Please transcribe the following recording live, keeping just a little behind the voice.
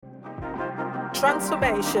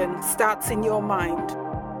Transformation starts in your mind.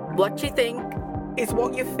 What you think Is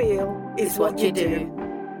what you feel, is what you do.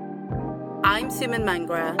 I'm Suman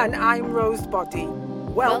Mangra. And I'm Rose Body.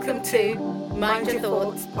 Welcome to Mind Your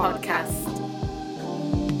Thoughts podcast.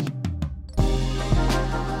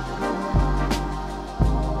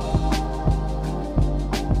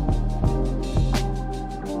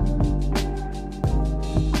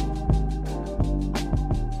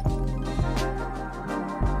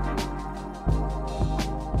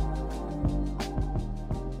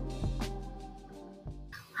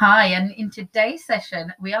 Hi, and in today's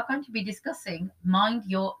session, we are going to be discussing mind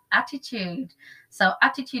your attitude. So,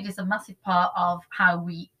 attitude is a massive part of how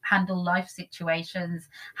we handle life situations,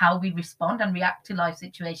 how we respond and react to life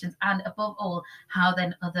situations, and above all, how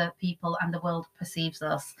then other people and the world perceives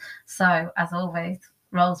us. So, as always,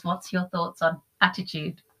 Rose, what's your thoughts on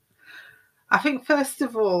attitude? I think, first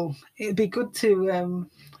of all, it'd be good to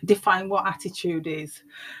define what attitude is.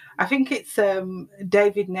 I think it's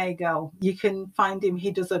David Nagel. You can find him.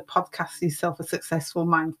 He does a podcast, himself, a Successful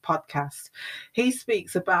Mind podcast. He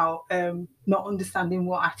speaks about not understanding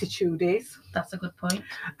what attitude is. That's a good point.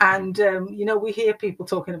 And, we hear people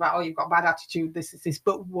talking about, oh, you've got a bad attitude, this is this,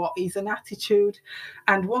 but what is an attitude?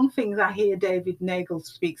 And one thing that I hear David Nagel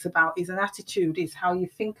speaks about is an attitude is how you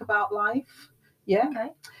think about life. Yeah. Okay.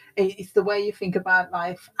 It's the way you think about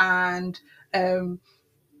life. And,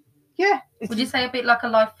 Would you say a bit like a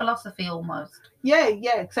life philosophy almost?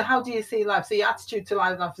 Yeah. So how do you see life? So your attitude to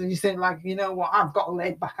life, and you say, like, you know what, I've got a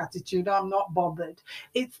laid back attitude, I'm not bothered.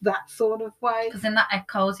 It's that sort of way. Because then that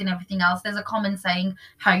echoes in everything else. There's a common saying,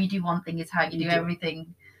 how you do one thing is how you do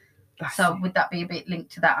everything. So would that be a bit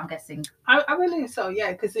linked to that, I'm guessing? I believe so,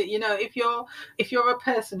 yeah, because if you're a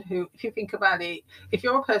person who, if you think about it, if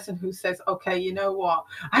you're a person who says, okay, you know what,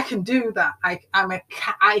 I can do that, I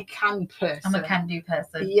can person. I'm a can-do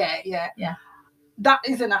person. Yeah. That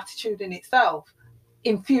is an attitude in itself.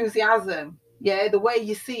 Enthusiasm, yeah, the way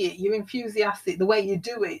you see it, you're enthusiastic, the way you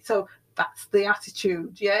do it. So that's the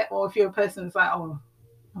attitude, yeah. Or if you're a person who's like, oh,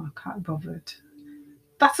 I can't be bothered.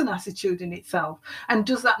 That's an attitude in itself. And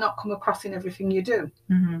does that not come across in everything you do?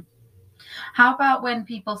 Mm-hmm. How about when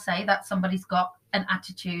people say that somebody's got an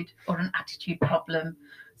attitude or an attitude problem?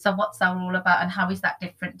 So what's that all about, and how is that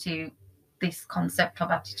different to this concept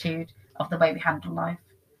of attitude, of the way we handle life?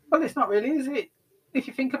 Well, it's not really, is it? If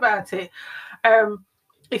you think about it,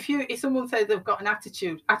 if someone says they've got an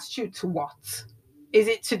attitude to what? Is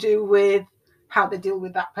it to do with how they deal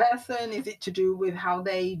with that person? Is it to do with how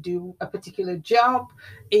they do a particular job?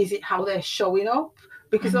 Is it how they're showing up?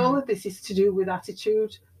 Because all of this is to do with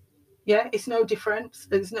attitude. Yeah, it's no difference.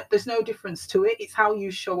 There's no difference to it. It's how you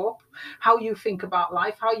show up, how you think about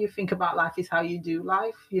life. How you think about life is how you do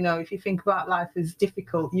life. If you think about life as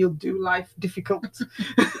difficult, you'll do life difficult.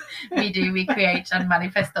 We create and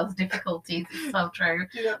manifest those difficulties. It's so true.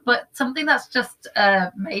 Yeah. But something that's just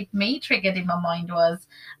made me triggered in my mind was,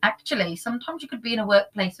 actually, sometimes you could be in a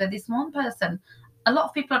workplace where this one person, a lot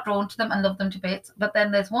of people are drawn to them and love them to bits, but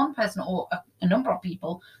then there's one person or a number of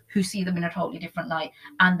people who see them in a totally different light,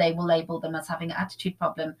 and they will label them as having an attitude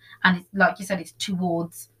problem. And it's, like you said, it's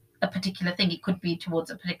towards a particular thing. It could be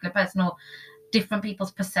towards a particular person, or different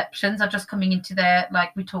people's perceptions are just coming into their,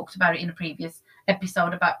 like we talked about it in a previous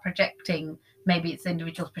episode about projecting. Maybe it's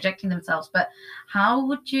individuals projecting themselves, but how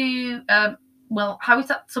would you how is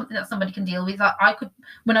that something that somebody can deal with? Like, I could,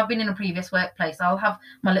 when I've been in a previous workplace, I'll have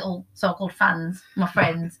my little so-called fans, my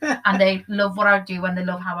friends, and they love what I do and they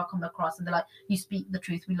love how I come across, and they're like, you speak the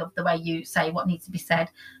truth, we love the way you say what needs to be said.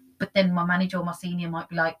 But then my manager or my senior might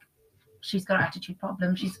be like, she's got an attitude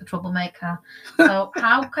problem, she's a troublemaker. So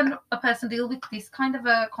how can a person deal with this kind of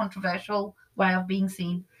a controversial way of being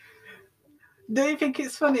seen? Do you think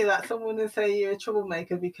it's funny that someone will say you're a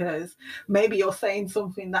troublemaker because maybe you're saying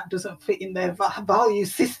something that doesn't fit in their value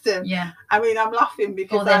system? Yeah. I mean, I'm laughing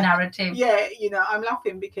because... Or their narrative. Yeah, I'm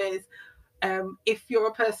laughing because if you're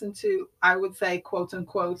a person to, I would say, quote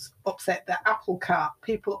unquote, upset the apple cart,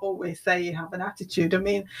 people always say you have an attitude. I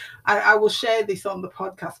mean, I will share this on the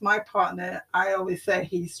podcast. My partner, I always say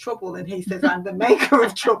he's trouble, and he says I'm the maker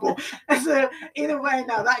of trouble. And so in a way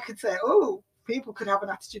now that could say, oh, people could have an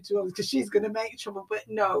attitude to her because she's going to make trouble. But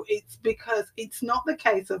no, it's because it's not the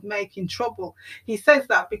case of making trouble. He says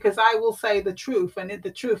that because I will say the truth, and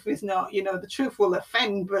the truth is not, the truth will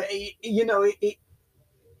offend, but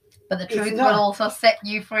but the truth will also set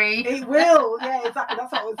you free. It will, yeah, exactly.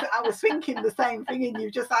 That's what I was thinking the same thing, and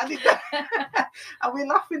you just added that. And we're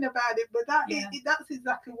laughing about it, but that's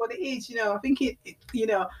exactly what it is. I think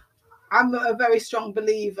I'm a very strong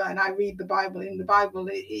believer, and I read the Bible. In the Bible,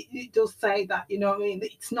 it does say that, you know what I mean?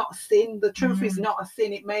 It's not a sin. The truth is not a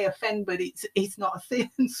sin. It may offend, but it's not a sin.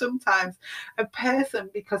 And sometimes a person,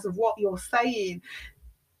 because of what you're saying,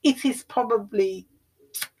 it is probably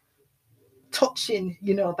touching,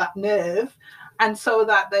 you know, that nerve, and so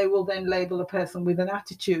that they will then label a person with an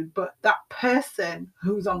attitude. But that person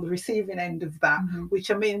who's on the receiving end of that, which,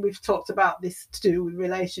 I mean, we've talked about this to do with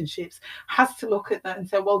relationships, has to look at that and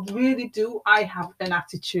say, well, really, do I have an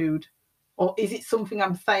attitude, or is it something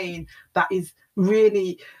I'm saying that is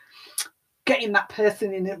really getting that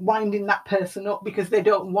person in and winding that person up because they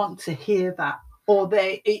don't want to hear that, or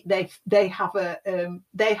they have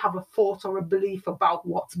a thought or a belief about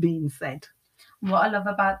what's being said. What I love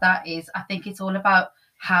about that is I think it's all about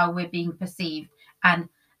how we're being perceived, and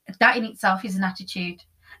that in itself is an attitude.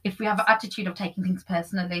 If we have an attitude of taking things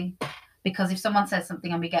personally, because if someone says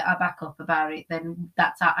something and we get our back up about it, then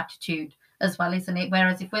that's our attitude as well, isn't it?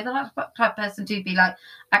 Whereas if we're the type of person to be like,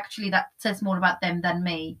 actually that says more about them than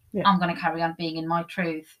me, I'm going to carry on being in my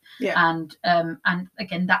truth. And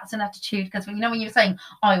again, that's an attitude, because, you know, when you're saying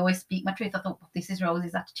I always speak my truth, I thought, well, this is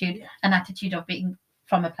Rose's attitude, an attitude of being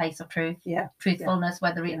from a place of truth, truthfulness,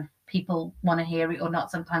 whether people want to hear it or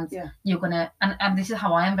not. Sometimes you're gonna, and this is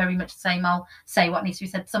how I am very much the same. I'll say what needs to be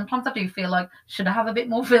said. Sometimes I do feel like, should I have a bit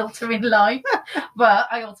more filter in life? But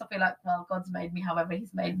I also feel like, well, God's made me however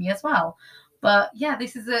he's made me as well. But yeah,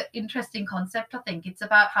 this is an interesting concept. I think it's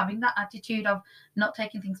about having that attitude of not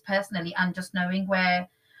taking things personally and just knowing where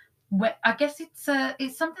I guess it's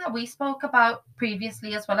something that we spoke about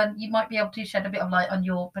previously as well, and you might be able to shed a bit of light on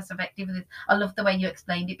your perspective of this. I love the way you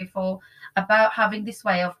explained it before, about having this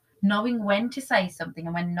way of knowing when to say something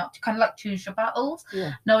and when not, to kind of like choose your battles,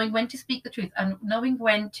 knowing when to speak the truth and knowing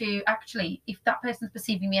when to actually, if that person's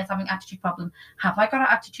perceiving me as having an attitude problem, have I got an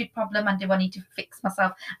attitude problem and do I need to fix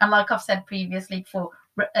myself? And like I've said previously before,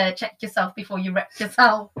 check yourself before you wreck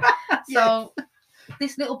yourself. So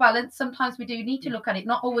this little balance, sometimes we do need to look at it,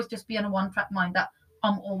 not always just be on a one-track mind that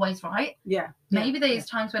I'm always right. Maybe there's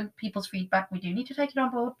times when people's feedback, we do need to take it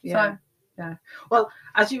on board. Well,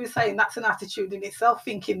 as you were saying, that's an attitude in itself,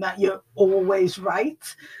 thinking that you're always right,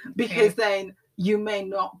 because then you may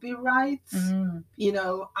not be right, you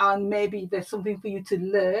know, and maybe there's something for you to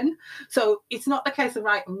learn. So it's not the case of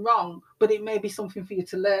right and wrong, but it may be something for you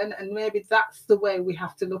to learn, and maybe that's the way we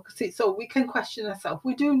have to look at it. So we can question ourselves.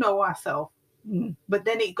 We do know ourselves. But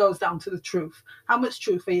then it goes down to the truth. How much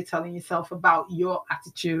truth are you telling yourself about your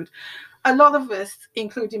attitude? A lot of us,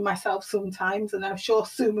 including myself sometimes, and I'm sure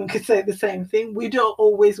Suman could say the same thing, we don't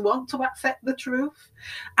always want to accept the truth.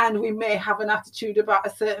 And we may have an attitude about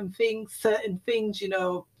a certain things, you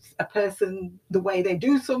know, a person, the way they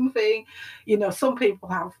do something. You know, some people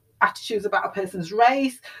have attitudes about a person's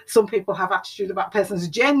race, some people have attitude about a person's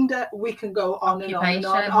gender. We can go on and on and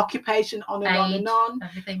on, occupation, on and on and on.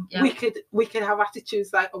 Everything, we could have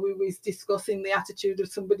attitudes like, we was discussing the attitude of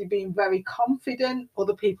somebody being very confident.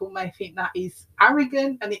 Other people may think that is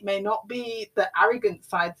arrogant, and it may not be the arrogant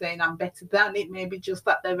side saying I'm better than. It may be just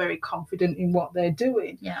that they're very confident in what they're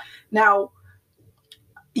doing. Now,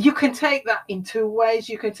 you can take that in two ways.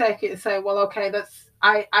 You can take it and say, well, okay,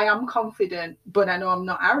 I am confident, but I know I'm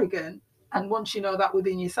not arrogant. And once you know that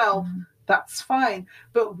within yourself, that's fine.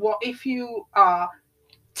 But what if you are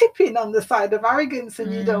tipping on the side of arrogance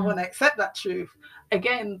and you don't want to accept that truth?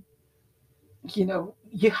 Again, you know,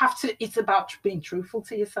 you have to, it's about being truthful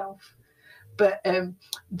to yourself. But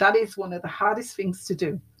that is one of the hardest things to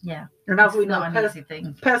do. And as we know,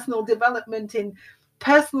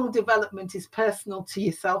 personal development is personal to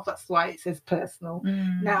yourself. That's why it says personal.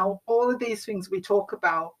 Now, all of these things we talk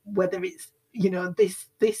about, whether it's, you know, this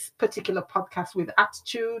particular podcast with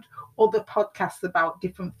attitude, or the podcasts about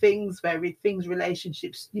different things, varied things,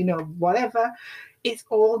 relationships, you know, whatever, it's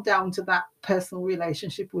all down to that personal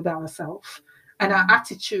relationship with ourselves. And our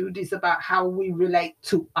attitude is about how we relate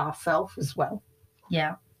to ourselves as well.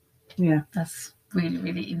 That's really,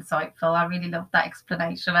 really insightful. I really love that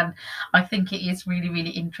explanation, and I think it is really, really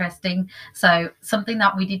interesting. So something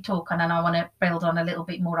that we did talk on, and I want to build on a little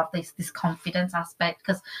bit more of this confidence aspect,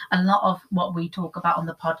 because a lot of what we talk about on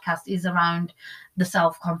the podcast is around the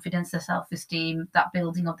self-confidence, the self-esteem, that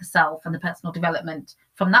building of the self and the personal development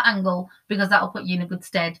from that angle, because that will put you in a good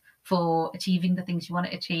stead for achieving the things you want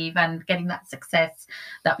to achieve and getting that success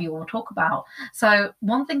that we all talk about. So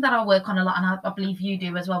one thing that I work on a lot, and I believe you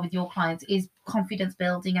do as well with your clients, is confidence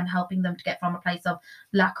building and helping them to get from a place of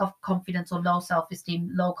lack of confidence or low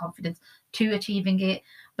self-esteem, low confidence, to achieving it.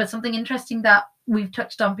 But something interesting that we've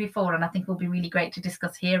touched on before, and I think will be really great to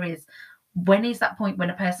discuss here, is when is that point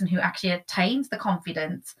when a person who actually attains the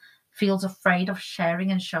confidence, but then they still feel like they lack confidence? What are some of the things that you feels afraid of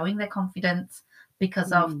sharing and showing their confidence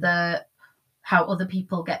because of how other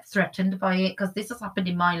people get threatened by it. Because this has happened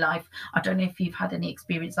in my life. I don't know if you've had any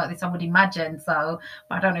experience like this. I would imagine so,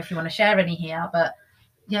 but I don't know if you want to share any here. But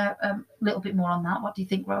yeah, a little bit more on that. What do you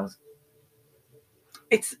think, Rose?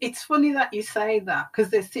 It's funny that you say that,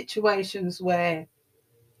 because there's situations where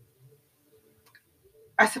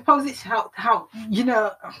I suppose it's how you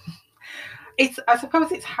know. I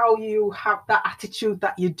suppose it's how you have that attitude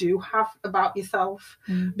that you do have about yourself.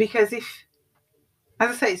 Because if,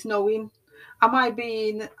 as I say, it's knowing, am I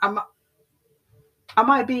being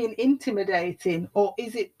intimidating, or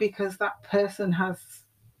is it because that person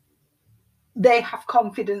they have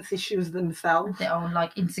confidence issues themselves, their own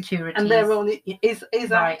like insecurities, and their own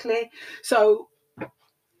exactly. Right. So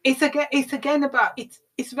it's again about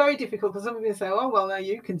it's very difficult, because some people say, oh well, now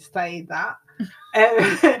you can say that.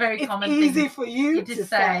 Very common. It's easy for you to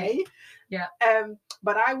say. Yeah.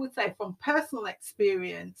 But I would say from personal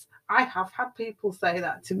experience, I have had people say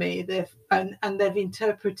that to me. They've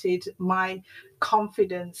interpreted my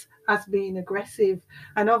confidence as being aggressive.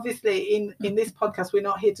 And obviously in this podcast, we're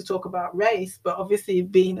not here to talk about race, but obviously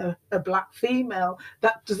being a black female,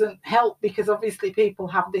 that doesn't help, because obviously people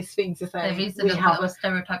have this thing to say. There is a little bit of a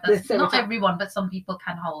stereotype. Not everyone, but some people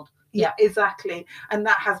can hold. Yeah, exactly. And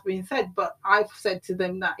that has been said. But I've said to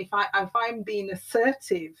them that if I'm being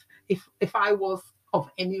assertive, if I was of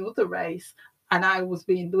any other race and I was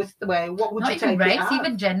being this way, what would not you take race, it as?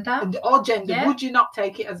 Even gender. Or gender. Yeah. Would you not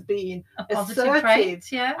take it as being assertive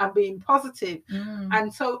trait, and being positive?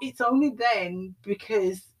 And so it's only then,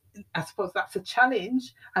 because I suppose that's a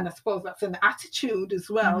challenge, and I suppose that's an attitude as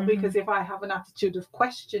well, because if I have an attitude of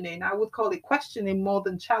questioning, I would call it questioning more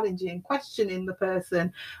than challenging, questioning the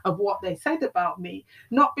person of what they said about me,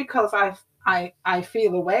 not because I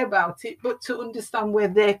feel a way about it, but to understand where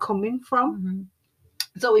they're coming from.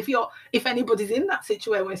 So if anybody's in that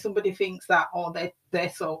situation where somebody thinks that, or they're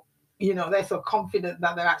so, they're so confident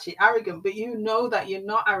that they're actually arrogant, but you know that you're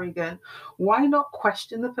not arrogant, why not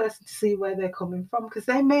question the person to see where they're coming from? Because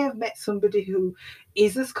they may have met somebody who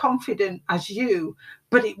is as confident as you,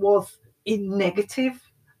 but it was in negative,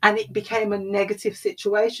 and it became a negative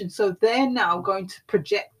situation. So they're now going to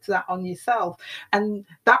project that on yourself, and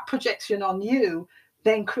that projection on you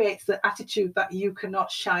then creates the attitude that you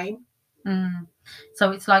cannot shine.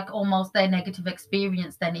 So it's like almost their negative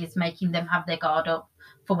experience then is making them have their guard up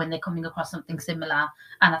for when they're coming across something similar.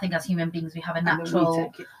 And I think as human beings, we have a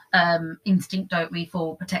natural instinct, don't we,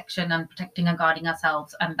 for protection and protecting and guarding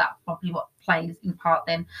ourselves. And that's probably what plays in part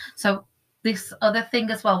then. So this other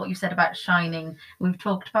thing as well, what you said about shining, we've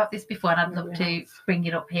talked about this before, and I'd love to bring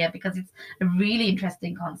it up here because it's a really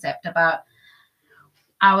interesting concept about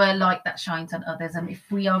our light that shines on others. And if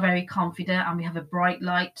we are very confident and we have a bright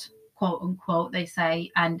light, quote unquote, they say,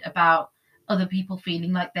 and about other people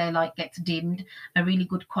feeling like their light gets dimmed. A really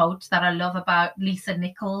good quote that I love about Lisa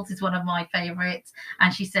Nichols is one of my favorites.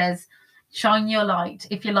 And she says, shine your light.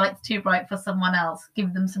 If your light's too bright for someone else,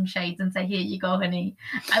 give them some shades and say, here you go, honey.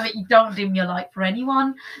 I mean, you don't dim your light for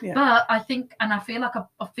anyone. Yeah. But I think, and I feel like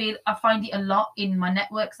I find it a lot in my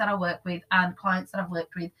networks that I work with and clients that I've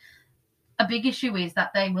worked with. A big issue is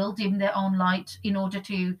that they will dim their own light in order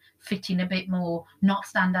to fit in a bit more, not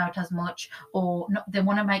stand out as much, or they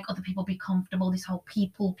want to make other people be comfortable. This whole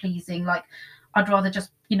people pleasing, like I'd rather just,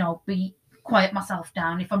 be quiet myself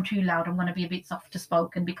down. If I'm too loud, I'm going to be a bit softer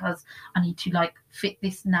spoken because I need to like fit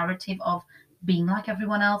this narrative of being like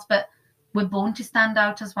everyone else. But we're born to stand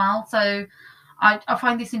out as well. So I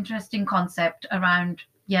find this interesting concept around,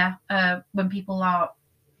 when people are,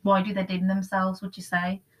 why do they dim themselves, would you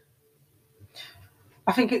say?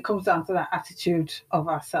 I think it comes down to that attitude of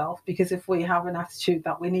ourselves, because if we have an attitude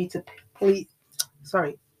that we need to please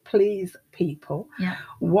people,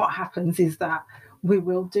 what happens is that we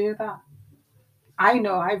will do that. I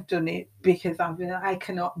know I've done it because I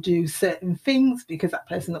cannot do certain things because that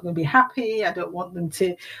person's not going to be happy. I don't want them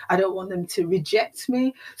to reject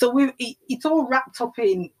me. So it's all wrapped up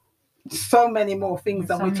in so many more things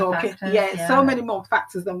than we're talking. So many more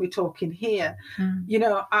factors than we're talking here.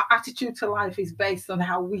 Our attitude to life is based on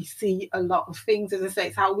how we see a lot of things. As I say,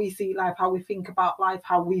 it's how we see life, how we think about life,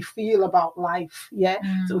 how we feel about life.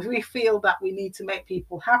 So if we feel that we need to make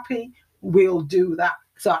people happy, we'll do that.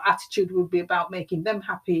 So our attitude would be about making them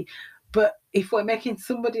happy. But if we're making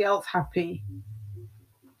somebody else happy,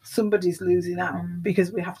 somebody's losing out,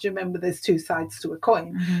 because we have to remember there's two sides to a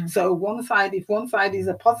coin. So if one side is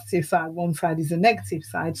a positive side, one side is a negative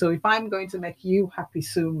side. So if I'm going to make you happy,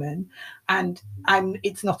 Suman, and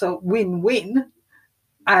it's not a win-win,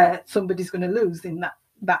 somebody's going to lose in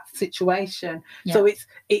that situation. So it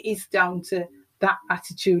is down to that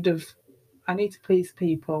attitude of, I need to please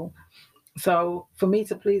people. So for me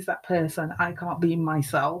to please that person, I can't be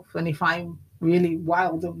myself. And if I'm really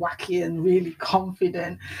wild and wacky and really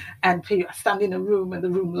confident, and I stand in a room and the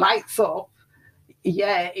room lights up,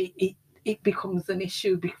 it becomes an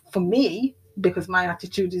issue for me, because my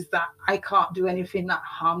attitude is that I can't do anything that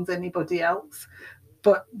harms anybody else.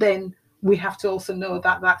 But then we have to also know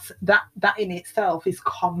that that in itself is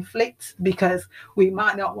conflict, because we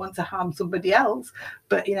might not want to harm somebody else,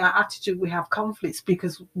 but in our attitude we have conflicts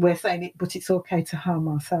because we're saying it, but it's okay to harm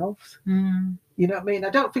ourselves. You know what I mean?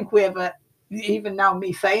 I don't think we ever, even now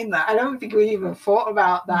me saying that, I don't think we even thought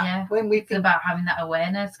about that when we think about having that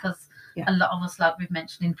awareness, because a lot of us, like we've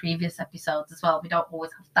mentioned in previous episodes as well, we don't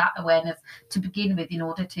always have that awareness to begin with in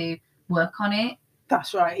order to work on it.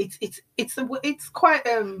 That's right. It's quite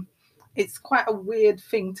a weird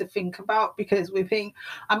thing to think about, because we think,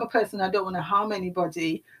 I'm a person, I don't want to harm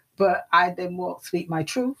anybody, but I then won't speak my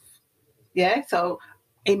truth. Yeah. So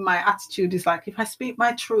in my attitude is like, if I speak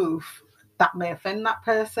my truth, that may offend that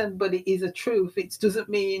person, but it is a truth. It doesn't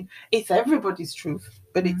mean it's everybody's truth,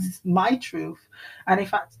 but it's my truth. And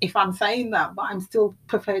if I'm saying that, but I'm still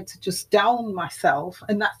prepared to just down myself,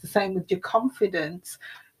 and that's the same with your confidence,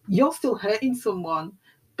 you're still hurting someone,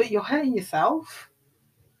 but you're hurting yourself.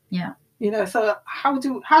 Yeah. You know, so how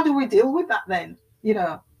do we deal with that then? You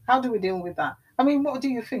know, how do we deal with that? I mean, what do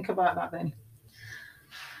you think about that then?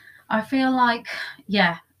 I feel like,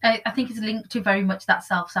 I think it's linked to very much that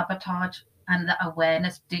self-sabotage and that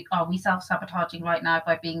awareness. Are we self-sabotaging right now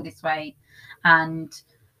by being this way? And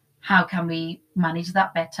how can we manage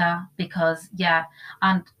that better? Because,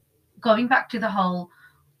 and going back to the whole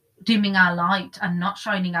dimming our light and not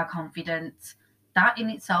shining our confidence, that in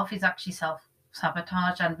itself is actually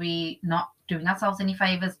self-sabotage, and we not doing ourselves any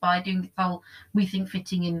favors by doing this whole, we think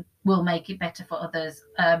fitting in will make it better for others.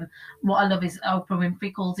 What I love is Oprah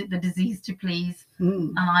Winfrey calls it the disease to please.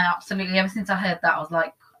 And I absolutely, ever since I heard that, I was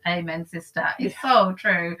like, amen, sister. It's so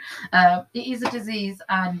true. It is a disease,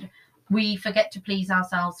 and we forget to please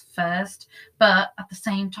ourselves first. But at the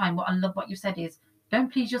same time, what I love what you said is,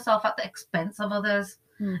 don't please yourself at the expense of others.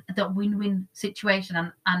 The win-win situation,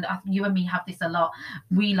 and you and me have this a lot.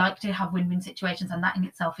 We like to have win-win situations, and that in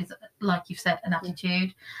itself is, like you've said, an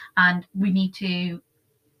attitude. And we need to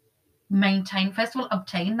maintain, first of all,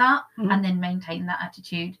 obtain that, and then maintain that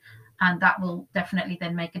attitude, and that will definitely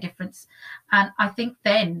then make a difference. And I think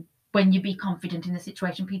then when you be confident in the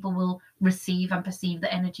situation, people will receive and perceive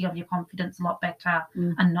the energy of your confidence a lot better,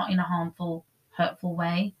 and not in a harmful, hurtful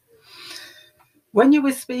way. When you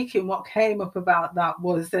were speaking, what came up about that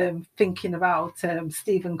was thinking about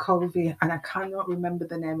Stephen Covey, and I cannot remember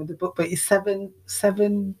the name of the book, but it's seven.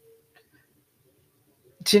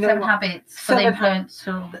 Do you know 7 Habits for the Influence?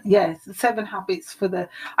 Yes, 7 Habits for the.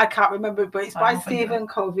 I can't remember, but it's by Stephen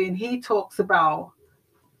Covey, and he talks about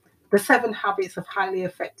the 7 Habits of Highly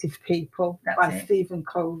Effective People by Stephen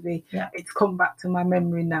Covey. Yeah. It's come back to my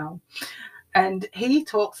memory now, and he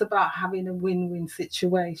talks about having a win-win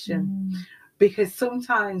situation. Because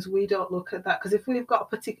sometimes we don't look at that. Because if we've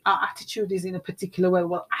got our attitude is in a particular way,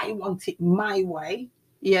 well, I want it my way,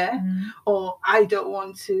 or I don't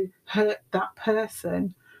want to hurt that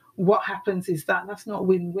person. What happens is that's not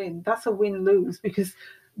win-win. That's a win-lose, because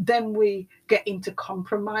then we get into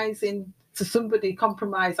compromising. To somebody,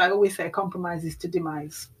 compromise, I always say compromise is to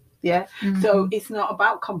demise. Yeah. So it's not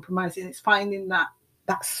about compromising. It's finding that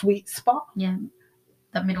sweet spot. Yeah.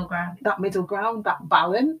 That middle ground, that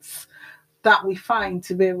balance that we find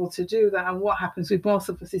to be able to do that. And what happens with most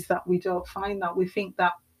of us is that we don't find that. We think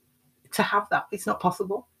that to have that, it's not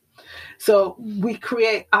possible. So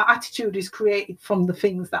our attitude is created from the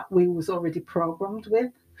things that we was already programmed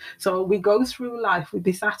with. So we go through life with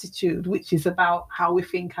this attitude, which is about how we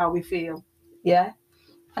think, how we feel. Yeah.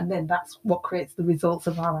 And then that's what creates the results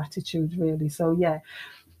of our attitude, really. So,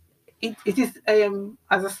 it is,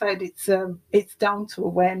 as I said, it's down to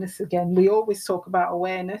awareness again. We always talk about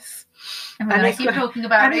awareness, and I keep talking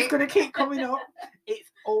about it. It's going to keep coming up. It's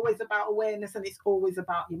always about awareness, and it's always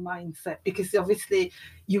about your mindset, because obviously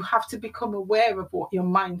you have to become aware of what your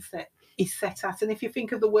mindset is set at. And if you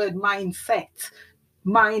think of the word mindset,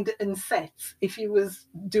 mind and set, if you was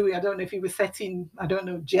doing, I don't know if you were setting, I don't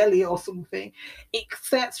know, jelly or something, it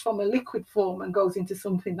sets from a liquid form and goes into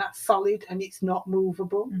something that's solid and it's not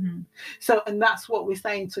movable. So, and that's what we're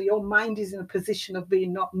saying. So your mind is in a position of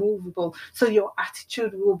being not movable, so your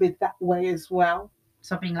attitude will be that way as well.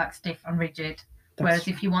 So being like stiff and rigid. Whereas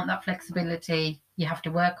if you want that flexibility, you have to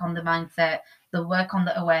work on the mindset, work on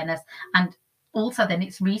the awareness. And also then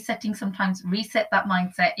it's resetting. Sometimes reset that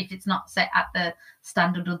mindset if it's not set at the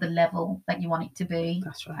standard or the level that you want it to be.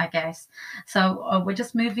 That's right. I guess. So we're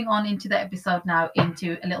just moving on into the episode now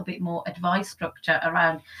into a little bit more advice structure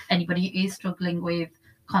around anybody who is struggling with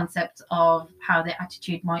concepts of how their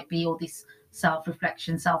attitude might be, or this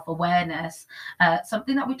self-reflection, self-awareness.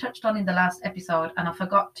 Something that we touched on in the last episode, and I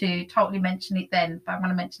forgot to totally mention it then, but I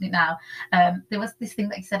want to mention it now. There was this thing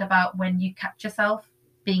that you said about when you catch yourself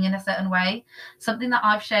being in a certain way. Something that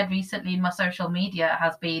I've shared recently in my social media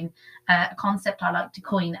has been a concept I like to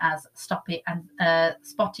coin as stop it and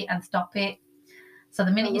spot it and stop it. So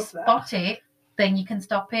the minute you spot it, then you can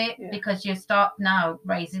stop it, because you start now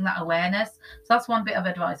raising that awareness. So that's one bit of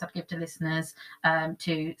advice I'd give to listeners,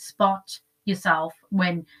 to spot yourself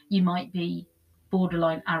when you might be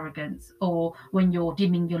borderline arrogance, or when you're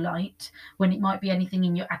dimming your light, when it might be anything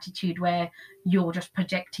in your attitude where you're just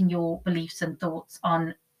projecting your beliefs and thoughts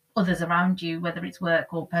on others around you, whether it's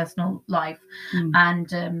work or personal life.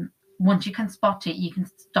 And once you can spot it, you can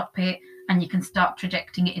stop it, and you can start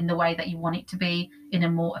projecting it in the way that you want it to be, in a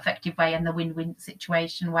more effective way and the win-win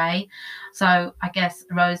situation way. So I guess,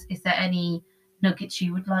 Rose, is there any nuggets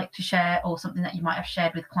you would like to share, or something that you might have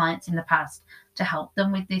shared with clients in the past to help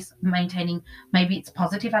them with this, maintaining maybe it's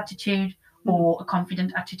positive attitude or a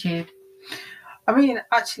confident attitude? I mean,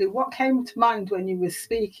 actually, what came to mind when you were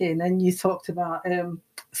speaking and you talked about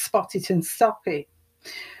spot it and stop it,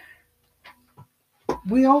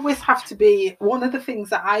 we always have to be, one of the things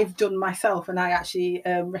that I've done myself, and I actually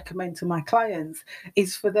recommend to my clients,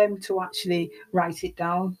 is for them to actually write it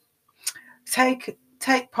down. Take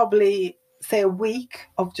probably, say, a week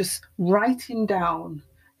of just writing down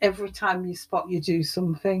every time you spot you do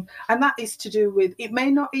something. And that is to do with, it may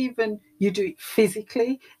not even you do it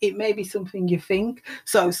physically, it may be something you think.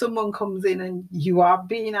 So someone comes in and you are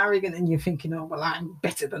being arrogant and you're thinking, oh, well, I'm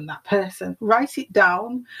better than that person. Write it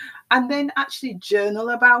down and then actually journal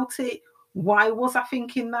about it. Why was I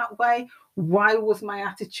thinking that way? Why was my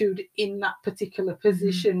attitude in that particular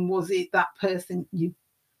position? Was it that person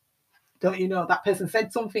that person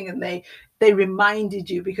said something and they reminded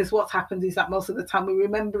you? Because what's happened is that most of the time we're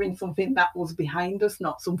remembering something that was behind us,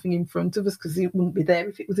 not something in front of us, because it wouldn't be there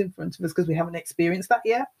if it was in front of us, because we haven't experienced that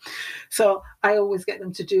yet. So I always get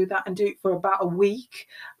them to do that and do it for about a week,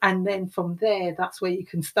 and then from there, that's where you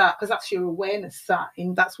can start, because that's your awareness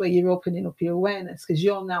starting. That's where you're opening up your awareness, because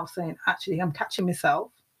you're now saying, actually, I'm catching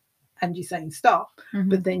myself. And you're saying stop,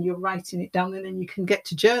 but then you're writing it down, and then you can get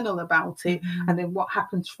to journal about it. And then what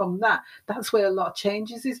happens from that? That's where a lot of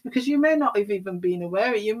changes is, because you may not have even been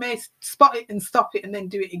aware. You may spot it and stop it and then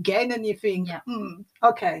do it again. And you think,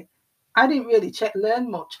 okay, I didn't really learn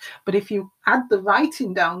much. But if you add the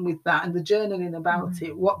writing down with that and the journaling about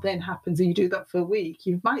it, what then happens? And you do that for a week,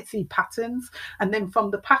 you might see patterns. And then from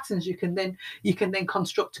the patterns, you can then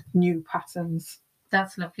construct new patterns.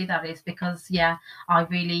 That's lovely, that is, because I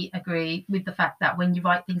really agree with the fact that when you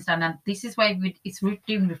write things down, and this is where it's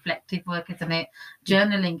doing reflective work, isn't it?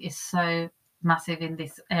 Journaling is so massive in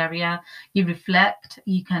this area. You reflect,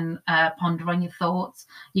 you can ponder on your thoughts,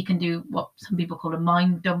 you can do what some people call a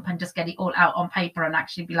mind dump and just get it all out on paper and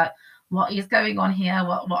actually be like, what is going on here?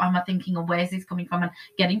 What am I thinking, and where's this coming from? And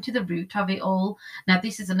getting to the root of it all. Now,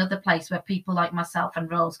 this is another place where people like myself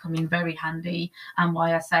and Rose come in very handy, and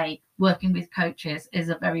why I say working with coaches is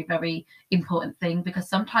a very, very important thing, because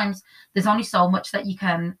sometimes there's only so much that you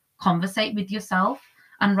can conversate with yourself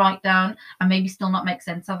and write down and maybe still not make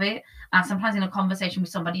sense of it. And sometimes in a conversation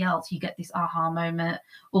with somebody else, you get this aha moment,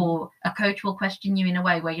 or a coach will question you in a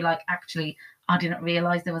way where you're like, actually, I didn't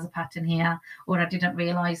realize there was a pattern here, or I didn't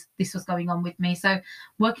realize this was going on with me. So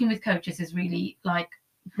working with coaches is really like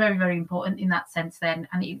very, very important in that sense then.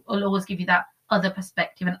 And it will always give you that other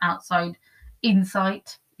perspective and outside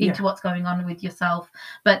insight into what's going on with yourself.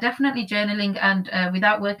 But definitely journaling, and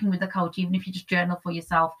without working with a coach, even if you just journal for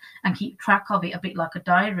yourself and keep track of it, a bit like a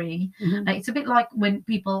diary. It's a bit like when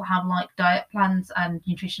people have like diet plans and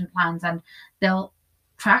nutrition plans, and they'll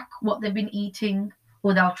track what they've been eating,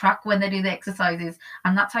 or they'll track when they do the exercises,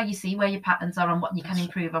 and that's how you see where your patterns are and what you can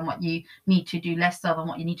improve and what you need to do less of and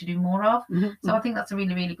what you need to do more of. So I think that's a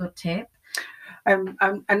really, really good tip. And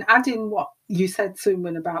adding what you said,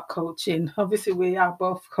 Suman, about coaching, obviously we are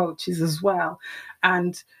both coaches as well,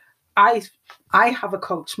 and I have a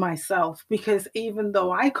coach myself, because even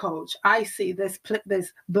though I coach, I see there's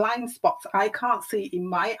blind spots I can't see in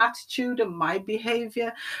my attitude and my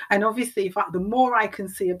behavior. And obviously, the more I can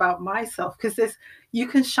see about myself, because you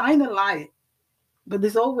can shine a light, but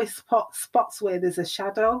there's always spots where there's a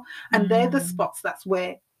shadow, and they're the spots that's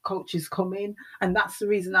where coaches come in, and that's the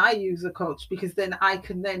reason I use a coach, because then I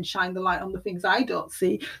can then shine the light on the things I don't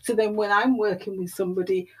see. So then when I'm working with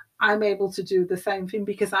somebody, I'm able to do the same thing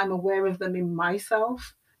because I'm aware of them in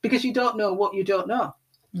myself, because you don't know what you don't know.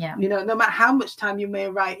 Yeah. You know, no matter how much time you may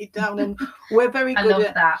write it down. And we're very I good love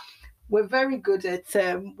at that. We're very good at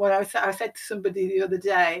what I said to somebody the other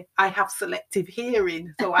day, I have selective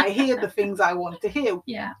hearing. So I hear the things I want to hear.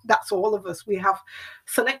 Yeah. That's all of us. We have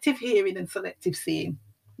selective hearing and selective seeing.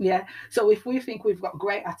 Yeah. So if we think we've got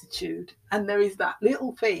great attitude and there is that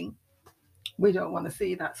little thing, we don't want to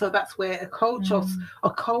see that. So that's where a coach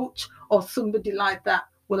or somebody like that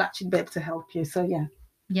will actually be able to help you. So yeah.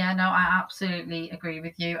 Yeah, no, I absolutely agree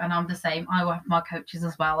with you. And I'm the same. I have my coaches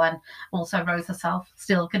as well. And also Rose herself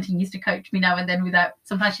still continues to coach me now and then without,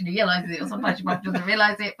 sometimes she realizes it or sometimes she probably doesn't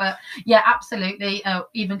realize it. But yeah, absolutely.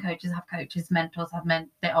 Even coaches have coaches, mentors have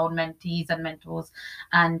their own mentees and mentors.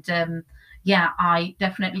 And yeah, I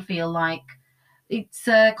definitely feel like it's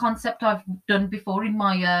a concept I've done before in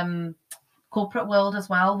my corporate world as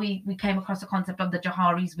well. We came across the concept of the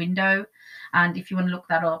Johari's window, and if you want to look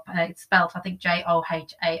that up, it's spelled, I think,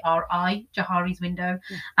 Johari, Johari's window.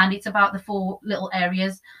 And it's about the 4 little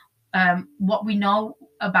areas, what we know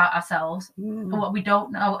about ourselves, what we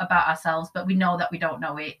don't know about ourselves, but we know that we don't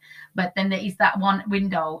know it. But then there is that one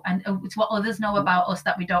window, and it's what others know about us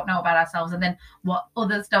that we don't know about ourselves, and then what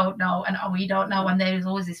others don't know and we don't know, and there is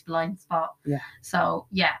always this blind spot. So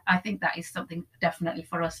yeah, I think that is something definitely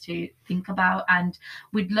for us to think about, and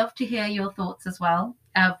we'd love to hear your thoughts as well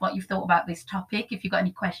of what you've thought about this topic. If you've got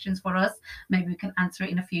any questions for us, maybe we can answer it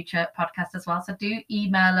in a future podcast as well. So do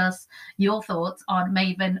email us your thoughts on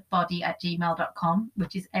mavenboddie@gmail.com,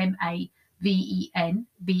 which is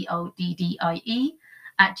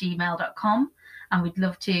mavenboddie@gmail.com, and we'd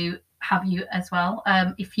love to have you as well.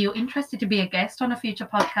 If you're interested to be a guest on a future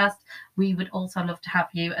podcast, we would also love to have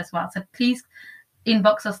you as well. So please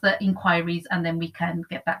inbox us the inquiries and then we can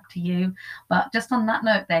get back to you. But just on that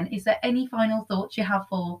note then, is there any final thoughts you have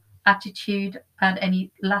for attitude and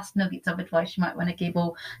any last nuggets of advice you might want to give,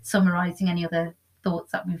 or summarising any other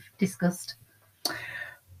thoughts that we've discussed?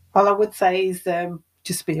 All I would say is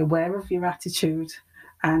just be aware of your attitude,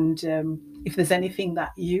 and if there's anything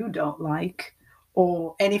that you don't like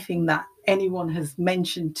or anything that anyone has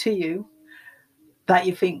mentioned to you that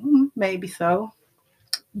you think maybe so,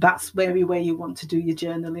 that's where you want to do your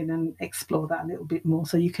journaling and explore that a little bit more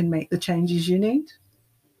so you can make the changes you need.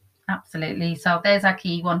 Absolutely. So there's our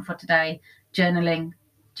key one for today: journaling.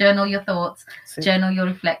 Journal your thoughts, journal your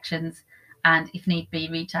reflections, and if need be,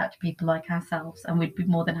 reach out to people like ourselves, and we'd be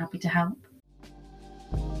more than happy to help.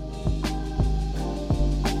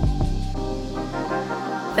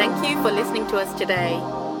 Thank you for listening to us today.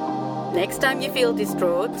 Next time you feel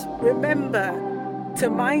distraught, remember to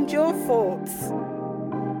mind your thoughts